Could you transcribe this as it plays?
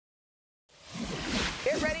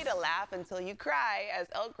to laugh until you cry as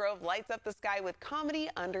Elk Grove lights up the sky with comedy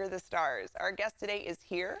under the stars. Our guest today is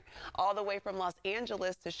here all the way from Los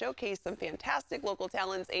Angeles to showcase some fantastic local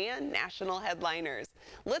talents and national headliners.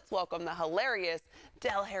 Let's welcome the hilarious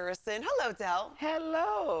Del Harrison. Hello, Del.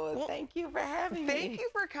 Hello. Well, thank you for having me. Thank you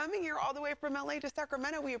for coming here all the way from LA to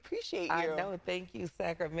Sacramento. We appreciate you. I know. Thank you,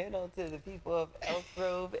 Sacramento, to the people of Elk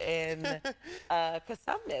Grove and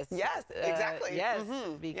Casumnes. Yes, exactly. Yes,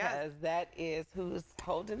 because that is who's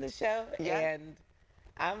holding the show, and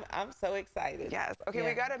I'm so excited. Yes. Okay,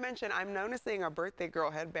 we got to mention, I'm noticing a birthday girl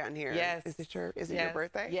headband here. Yes. Is it your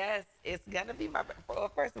birthday? Yes, it's gonna be my birthday.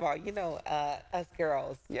 Well, first of all, you know, us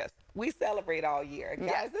girls. Yes. We celebrate all year.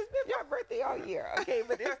 Guys, it's been my birthday all year, okay?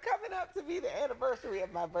 But it's coming up to be the anniversary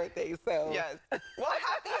of my birthday, so. Yes. Well,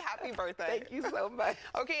 happy birthday. Thank you so much.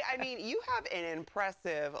 Okay, I mean, you have an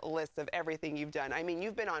impressive list of everything you've done. I mean,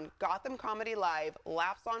 you've been on Gotham Comedy Live,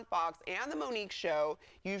 Laughs on Fox, and The Monique Show.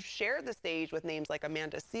 You've shared the stage with names like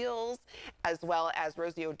Amanda Seales, as well as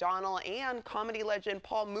Rosie O'Donnell, and comedy legend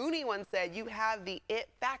Paul Mooney once said you have the it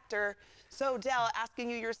factor. So, Del, asking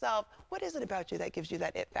you yourself, what is it about you that gives you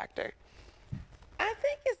that it factor? I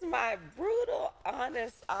think it's my brutal,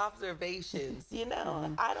 honest observations. You know,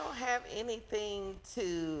 I don't have anything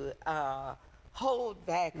to hold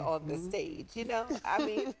back on the stage, you know? I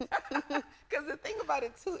mean, because the thing about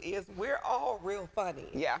it, too, is we're all real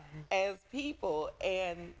funny as people.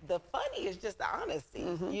 And the funny is just the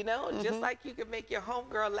honesty, you know? Just like you can make your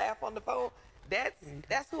homegirl laugh on the phone.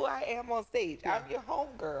 That's who I am on stage. I'm your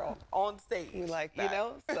homegirl on stage. You like that. You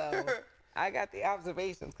know? So I got the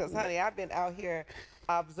observations because, honey, I've been out here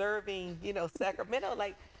observing, you know, Sacramento.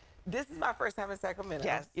 Like, this is my first time in Sacramento.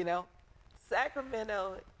 Yes. You know?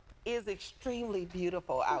 Sacramento is extremely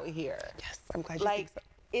beautiful out here. Yes, I'm glad you think so.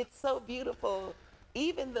 It's so beautiful.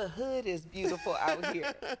 Even the hood is beautiful out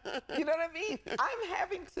here. You know what I mean? I'm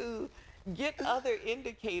having to get other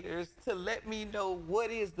indicators to let me know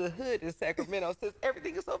what is the hood in Sacramento since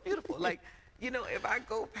everything is so beautiful. Like, you know, if I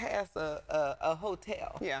go past a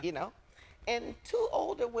hotel, you know, and two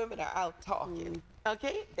older women are out talking,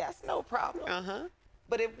 okay, that's no problem.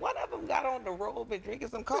 But if one of them got on the robe and drinking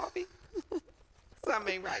some coffee,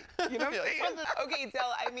 something ain't right. You know what I'm saying? Okay,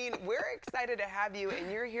 Del, I mean, we're excited to have you,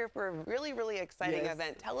 and you're here for a really, really exciting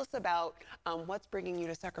event. Tell us about what's bringing you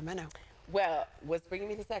to Sacramento. Well, what's bringing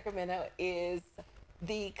me to Sacramento is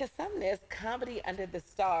the Casumnes Comedy Under the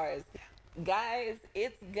Stars. Guys,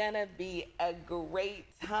 it's gonna be a great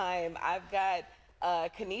time. I've got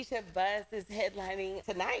Kanisha Buss is headlining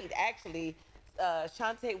tonight, actually.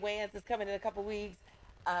 Shantae Wayans is coming in a couple weeks.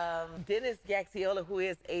 Dennis Gaxiola, who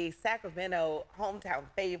is a Sacramento hometown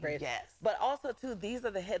favorite. Yes. But also, too, these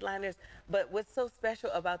are the headliners. But what's so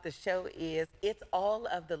special about the show is it's all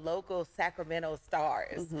of the local Sacramento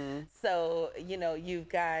stars. So, you know, you've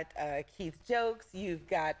got Keith Jokes, you've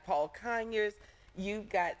got Paul Conyers, you've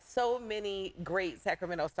got so many great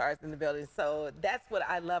Sacramento stars in the building. So that's what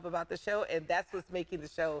I love about the show, and that's what's making the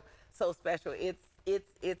show so special.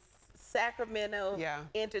 It's Sacramento,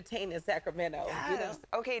 entertaining Sacramento. You know?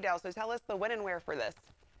 Okay, Del, so tell us the when and where for this.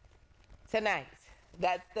 Tonight.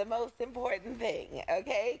 That's the most important thing,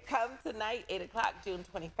 okay? Come tonight, 8 o'clock, June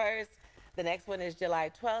 21st. The next one is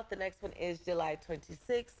July 12th. The next one is July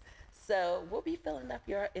 26th. So we'll be filling up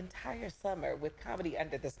your entire summer with Comedy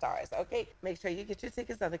Under the Stars, okay? Make sure you get your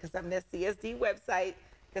tickets on the Casumnes CSD website,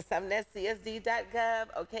 CasumnesCSD.gov,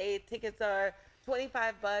 okay? Tickets are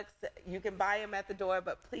 $25. You can buy them at the door,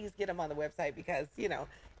 but please get them on the website because, you know,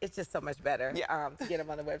 it's just so much better to get them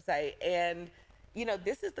on the website. And, you know,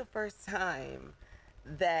 this is the first time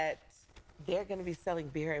that they're going to be selling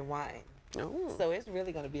beer and wine. Oh. So it's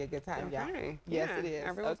really going to be a good time, y'all. Yes, it is.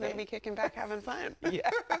 Everyone's going to be kicking back, having fun.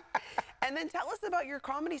 And then tell us about your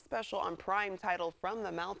comedy special on Prime titled From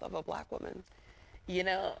the Mouth of a Black Woman. You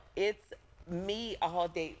know, it's me all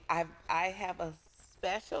day. I have a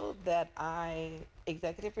special that I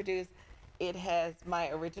executive produce. It has my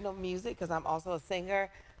original music because I'm also a singer.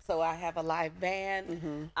 So I have a live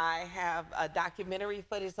band. I have a documentary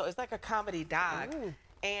footage. So it's like a comedy doc.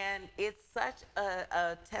 And it's such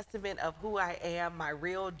a testament of who I am, my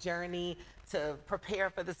real journey to prepare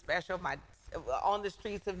for the special, my on the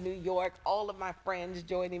streets of New York, all of my friends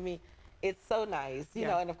joining me. It's so nice, you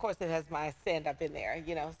know, and of course it has my stand-up in there,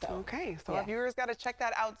 you know, so. Okay, so our viewers got to check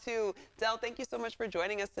that out too. Del, thank you so much for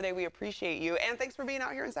joining us today. We appreciate you. And thanks for being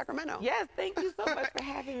out here in Sacramento. Yes, thank you so much for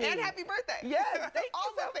having me. And happy birthday. Yes, thank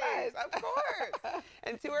All you so the things, much. of course.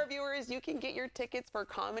 And to our viewers, you can get your tickets for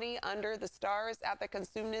Comedy Under the Stars at the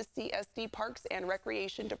Consumnes CSD Parks and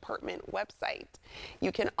Recreation Department website.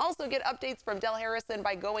 You can also get updates from Del Harrison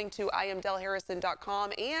by going to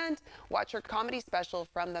IamDelHarrison.com and watch her comedy special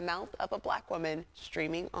From the Mouth of a Black Woman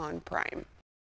streaming on Prime.